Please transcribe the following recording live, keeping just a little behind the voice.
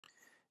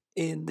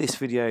In this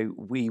video,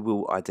 we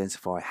will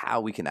identify how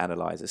we can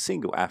analyze a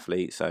single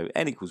athlete, so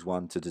n equals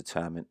 1, to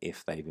determine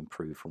if they've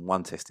improved from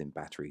one testing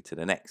battery to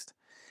the next.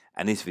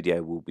 And this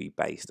video will be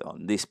based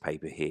on this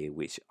paper here,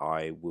 which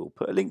I will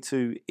put a link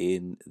to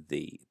in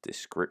the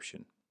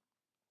description.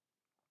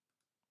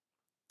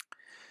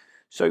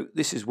 So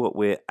this is what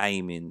we're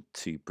aiming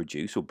to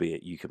produce,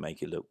 albeit you can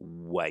make it look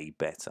way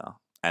better.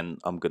 And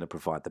I'm going to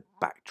provide the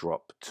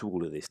backdrop to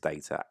all of this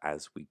data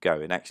as we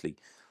go. And actually,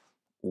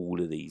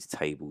 all of these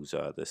tables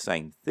are the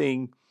same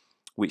thing.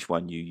 Which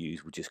one you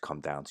use will just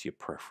come down to your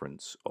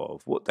preference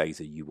of what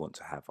data you want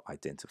to have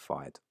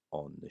identified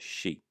on the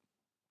sheet.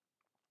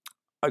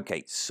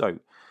 Okay, so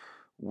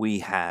we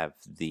have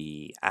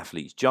the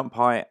athlete's jump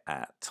height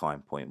at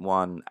time point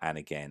 1 and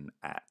again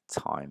at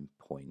time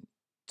point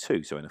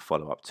 2, so in a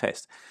follow-up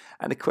test.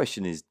 And the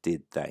question is,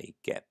 did they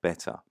get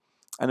better?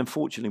 And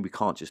unfortunately, we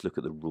can't just look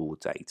at the raw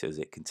data, as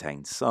it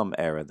contains some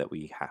error that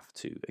we have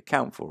to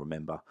account for.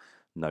 Remember,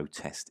 no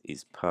test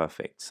is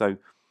perfect. So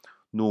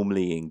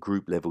normally in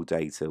group level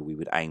data, we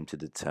would aim to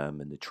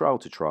determine the trial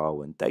to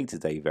trial and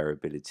day-to-day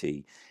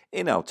variability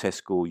in our test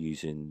score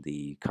using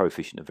the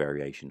coefficient of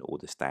variation or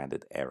the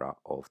standard error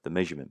of the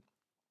measurement.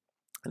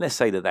 And let's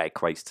say that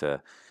equates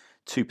to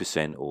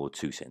 2% or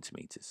 2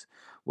 centimeters.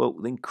 Well,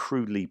 then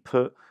crudely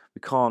put,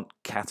 we can't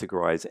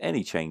categorize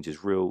any change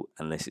as real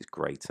unless it's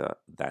greater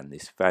than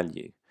this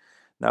value.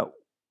 Now,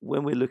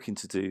 when we're looking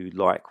to do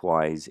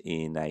likewise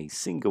in a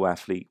single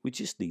athlete, we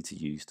just need to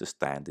use the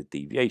standard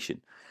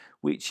deviation,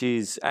 which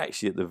is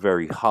actually at the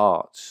very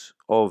heart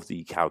of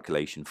the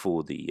calculation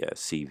for the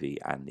CV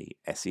and the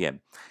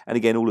SEM. And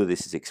again, all of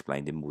this is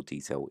explained in more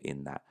detail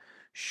in that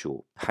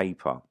short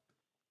paper.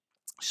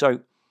 So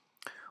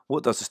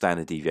what does the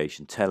standard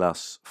deviation tell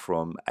us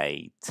from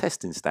a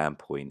testing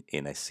standpoint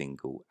in a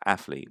single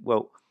athlete?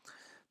 Well,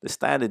 the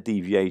standard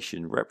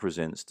deviation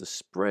represents the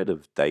spread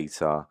of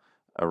data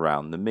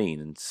around the mean,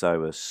 and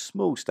so a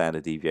small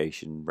standard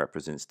deviation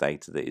represents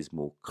data that is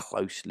more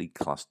closely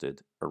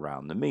clustered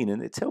around the mean,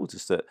 and it tells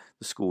us that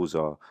the scores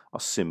are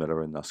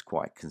similar and thus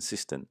quite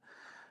consistent.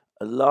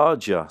 A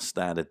larger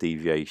standard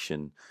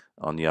deviation,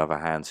 on the other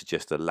hand,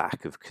 suggests a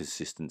lack of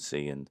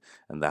consistency, and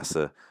that's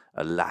a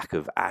lack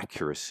of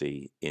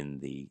accuracy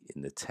in the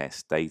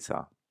test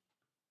data.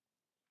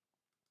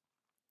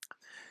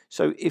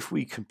 So if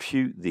we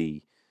compute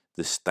the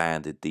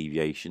standard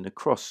deviation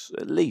across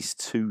at least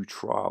 2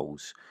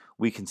 trials,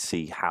 we can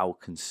see how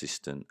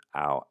consistent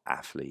our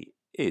athlete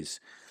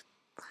is.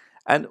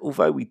 And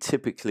although we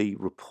typically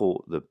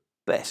report the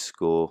best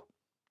score,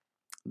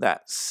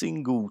 that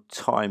single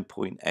time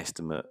point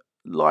estimate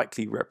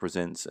likely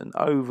represents an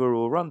over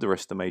or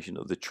underestimation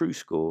of the true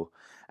score,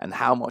 and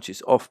how much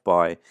it's off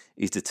by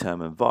is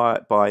determined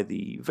by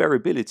the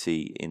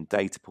variability in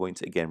data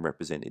points, again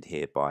represented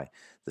here by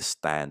the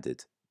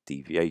standard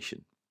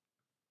deviation.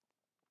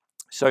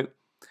 So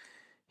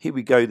here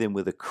we go then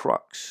with the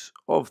crux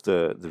of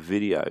the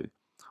video.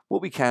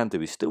 What we can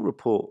do is still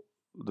report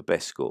the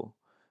best score,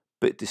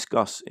 but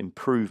discuss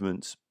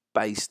improvements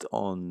based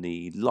on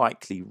the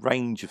likely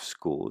range of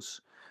scores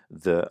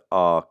that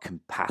are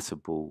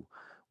compatible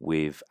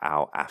with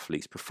our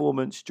athlete's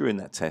performance during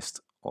that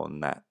test on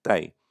that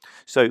day.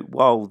 So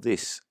while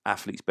this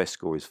athlete's best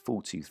score is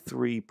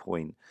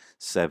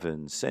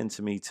 43.7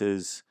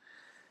 centimeters,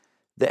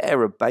 the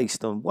error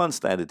based on one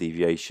standard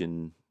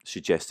deviation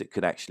suggests it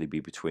could actually be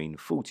between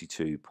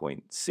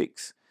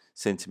 42.6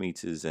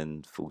 centimeters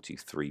and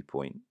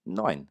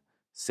 43.9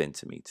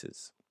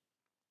 centimeters.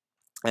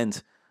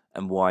 And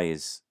why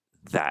is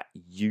that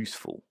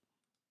useful?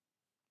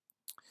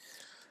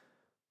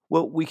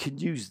 Well, we can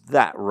use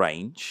that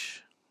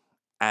range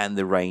and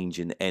the range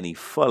in any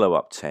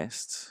follow-up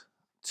test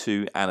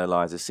to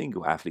analyze a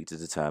single athlete to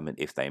determine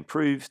if they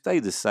improve, stay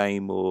the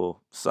same,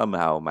 or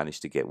somehow manage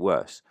to get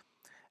worse.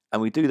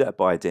 And we do that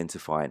by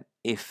identifying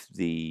if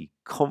the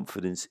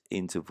confidence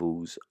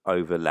intervals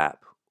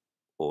overlap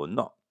or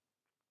not.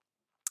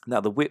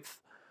 Now, the width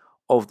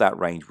of that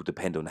range will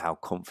depend on how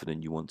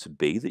confident you want to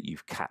be that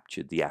you've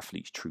captured the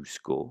athlete's true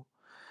score.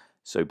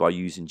 So by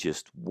using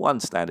just one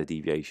standard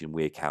deviation,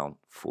 we account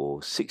for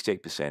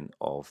 68%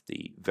 of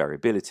the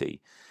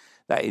variability.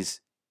 That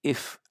is,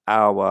 if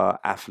our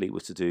athlete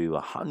was to do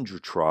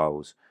 100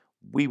 trials,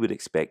 we would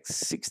expect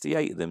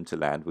 68 of them to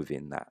land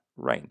within that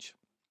range.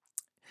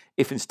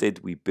 If instead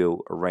we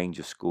built a range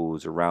of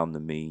scores around the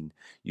mean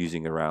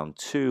using around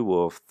 2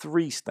 or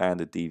 3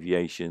 standard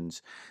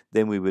deviations,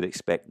 then we would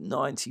expect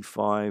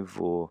 95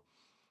 or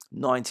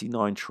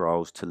 99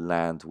 trials to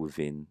land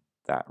within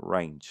that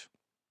range.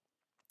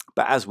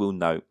 But as we'll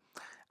note,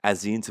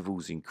 as the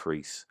intervals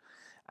increase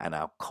and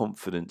our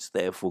confidence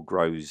therefore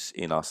grows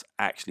in us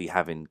actually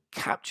having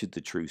captured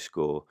the true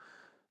score,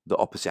 the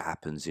opposite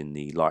happens in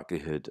the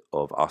likelihood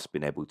of us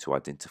being able to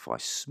identify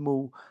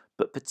small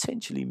but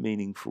potentially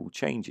meaningful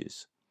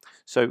changes.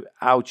 So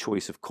our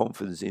choice of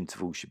confidence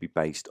interval should be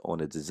based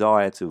on a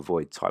desire to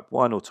avoid type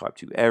 1 or type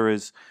 2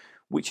 errors,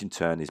 which in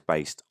turn is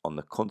based on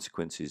the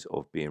consequences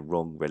of being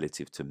wrong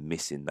relative to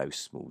missing those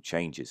small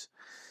changes.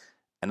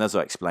 And as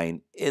I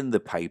explained in the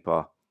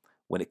paper,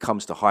 when it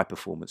comes to high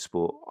performance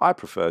sport, I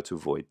prefer to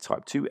avoid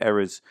type 2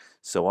 errors,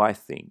 so I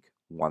think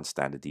 1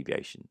 standard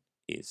deviation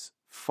is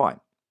fine.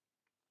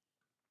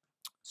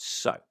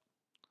 So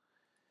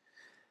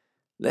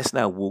let's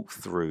now walk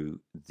through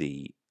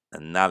the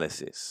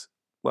analysis.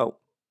 Well,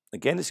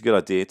 again, it's a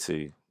good idea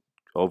to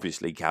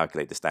obviously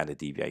calculate the standard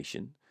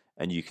deviation,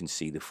 and you can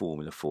see the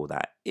formula for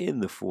that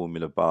in the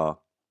formula bar.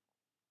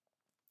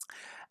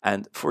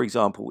 And for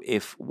example,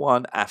 if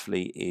one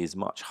athlete is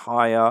much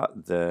higher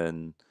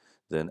than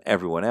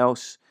everyone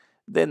else,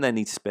 then they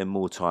need to spend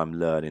more time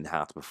learning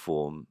how to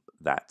perform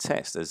that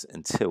test, as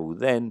until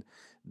then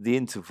the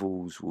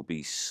intervals will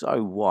be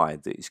so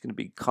wide that it's going to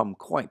become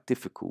quite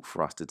difficult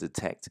for us to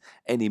detect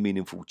any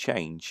meaningful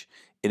change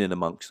in and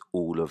amongst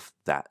all of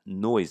that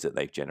noise that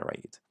they've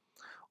generated.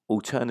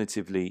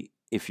 Alternatively,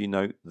 if you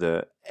note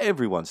that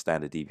everyone's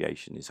standard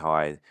deviation is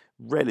high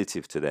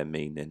relative to their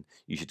mean, then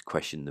you should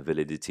question the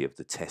validity of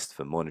the test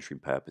for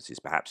monitoring purposes.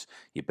 Perhaps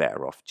you're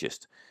better off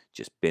just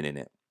binning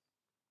it.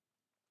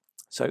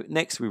 So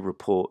next we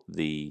report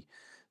the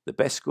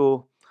best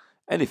score,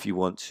 and if you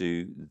want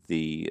to,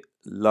 the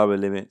lower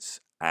limits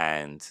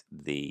and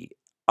the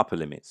upper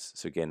limits.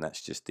 So again,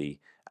 that's just the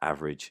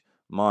average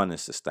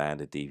minus the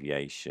standard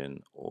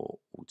deviation, or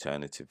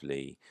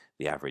alternatively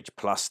the average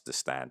plus the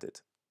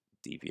standard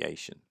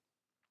deviation.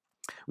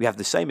 We have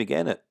the same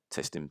again at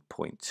testing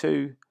point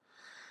 2,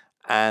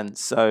 and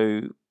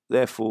so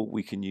therefore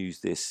we can use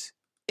this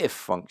if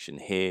function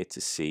here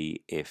to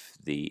see if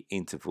the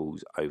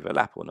intervals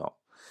overlap or not.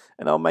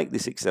 And I'll make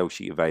this Excel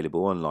sheet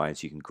available online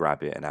so you can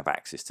grab it and have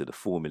access to the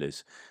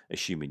formulas,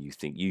 assuming you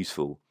think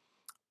useful.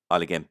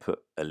 I'll again put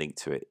a link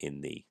to it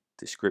in the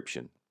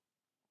description.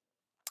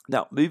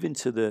 Now, moving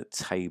to the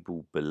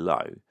table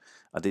below,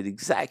 I did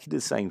exactly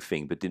the same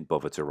thing but didn't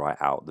bother to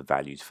write out the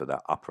values for the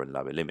upper and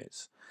lower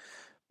limits.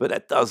 But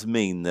that does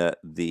mean that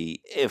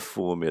the if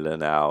formula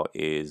now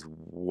is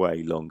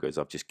way longer, as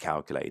I've just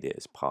calculated it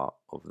as part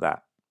of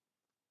that.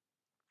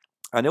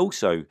 And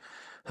also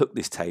hook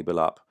this table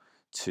up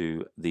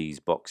to these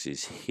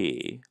boxes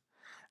here.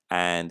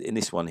 And in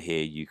this one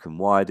here, you can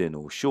widen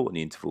or shorten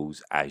the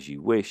intervals as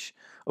you wish.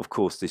 Of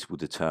course, this will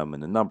determine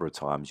the number of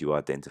times you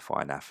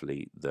identify an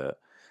athlete that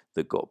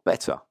got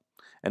better.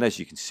 And as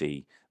you can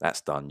see,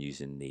 that's done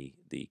using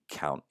the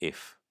count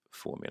if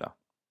formula.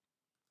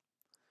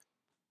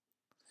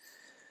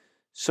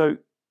 So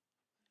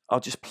I'll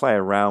just play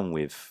around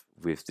with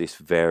this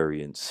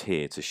variance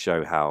here to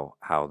show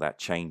how that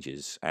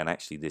changes. And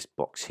actually this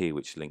box here,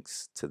 which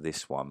links to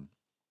this one,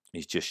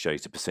 it just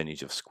shows the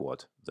percentage of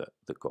squad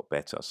that got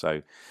better.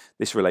 So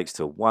this relates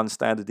to 1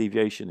 standard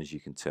deviation, as you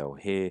can tell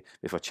here.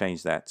 If I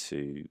change that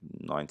to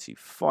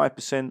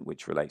 95%,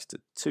 which relates to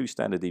 2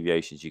 standard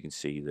deviations, you can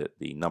see that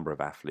the number of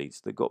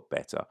athletes that got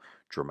better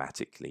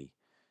dramatically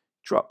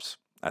drops,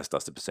 as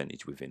does the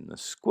percentage within the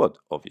squad,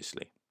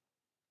 obviously.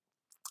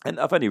 And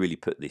I've only really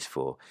put this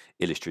for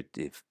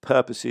illustrative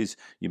purposes.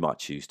 You might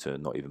choose to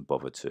not even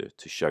bother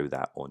to show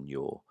that on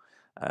your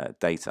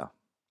data.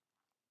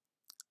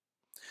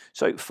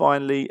 So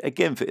finally,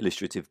 again for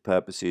illustrative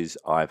purposes,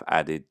 I've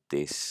added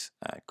this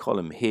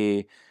column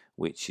here,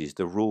 which is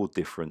the raw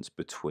difference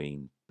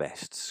between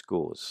best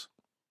scores.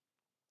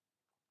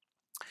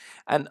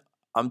 And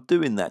I'm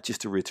doing that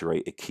just to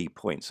reiterate a key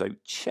point. So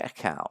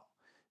check out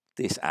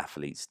this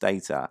athlete's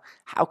data.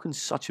 How can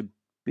such a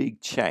big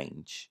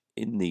change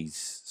in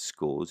these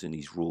scores, in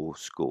these raw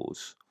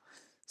scores,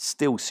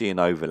 still see an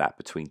overlap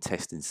between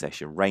testing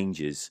session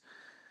ranges,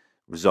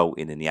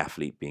 resulting in the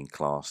athlete being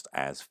classed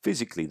as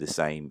physically the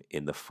same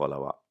in the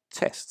follow-up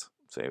test?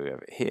 So we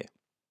have it here.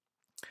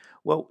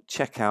 Well,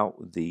 check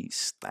out the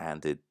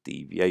standard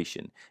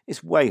deviation.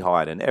 It's way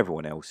higher than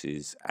everyone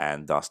else's,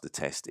 and thus the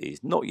test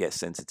is not yet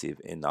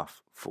sensitive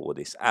enough for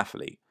this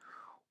athlete.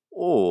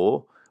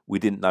 Or we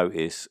didn't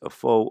notice a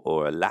fault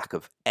or a lack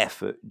of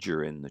effort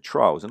during the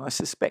trials. And I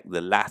suspect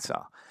the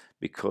latter,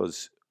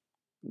 because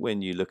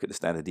when you look at the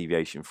standard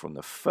deviation from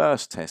the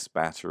first test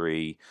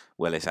battery,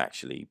 well, it's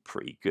actually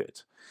pretty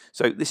good.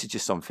 So this is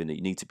just something that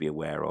you need to be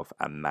aware of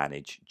and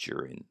manage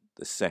during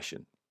the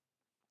session.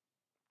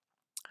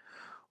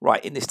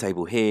 Right, in this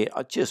table here,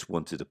 I just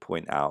wanted to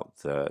point out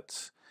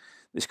that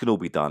this can all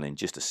be done in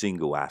just a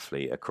single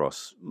athlete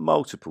across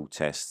multiple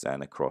tests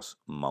and across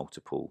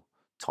multiple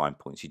time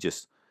points. You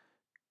just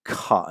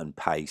cut and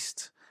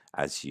paste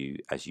as you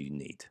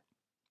need.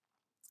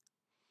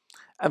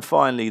 And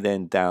finally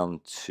then down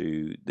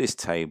to this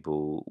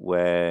table,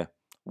 where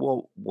what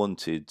I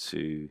wanted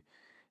to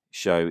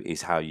show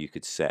is how you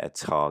could set a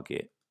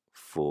target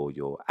for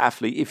your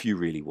athlete if you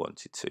really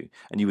wanted to,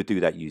 and you would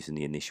do that using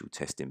the initial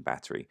testing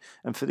battery.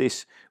 And for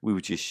this we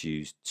would just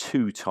use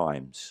 2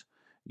 times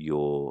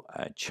your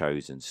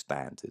chosen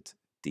standard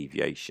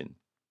deviation.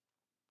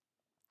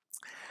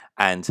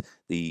 And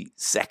the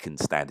second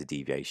standard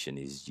deviation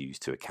is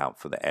used to account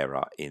for the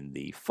error in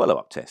the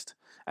follow-up test.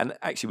 And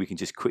actually we can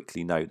just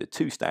quickly note that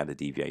 2 standard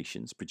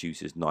deviations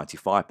produces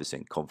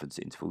 95% confidence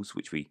intervals,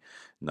 which we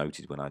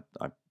noted when I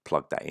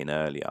plugged that in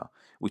earlier,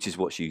 which is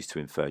what's used to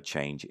infer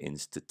change in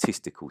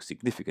statistical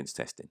significance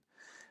testing.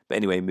 But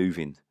anyway,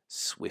 moving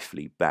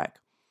swiftly back.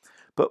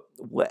 But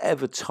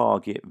whatever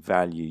target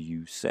value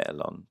you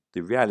settle on,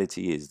 the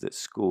reality is that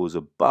scores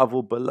above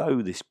or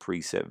below this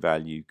preset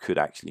value could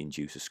actually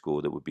induce a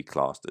score that would be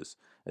classed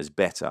as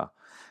better.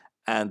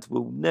 And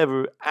we'll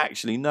never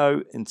actually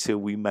know until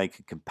we make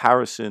a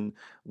comparison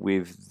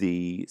with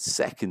the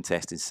second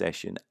testing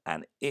session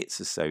and its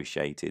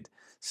associated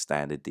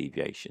standard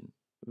deviation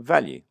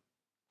value.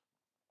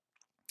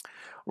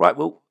 Right,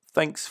 well,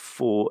 thanks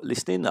for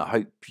listening. I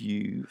hope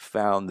you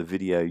found the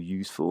video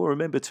useful.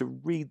 Remember to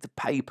read the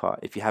paper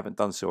if you haven't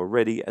done so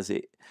already, as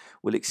it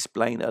will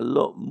explain a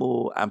lot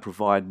more and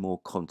provide more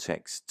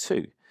context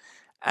too.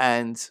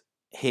 And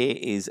here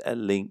is a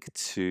link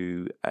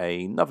to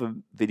another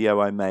video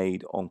I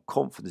made on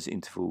confidence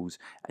intervals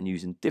and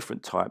using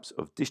different types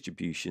of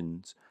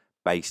distributions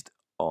based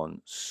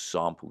on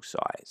sample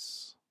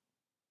size.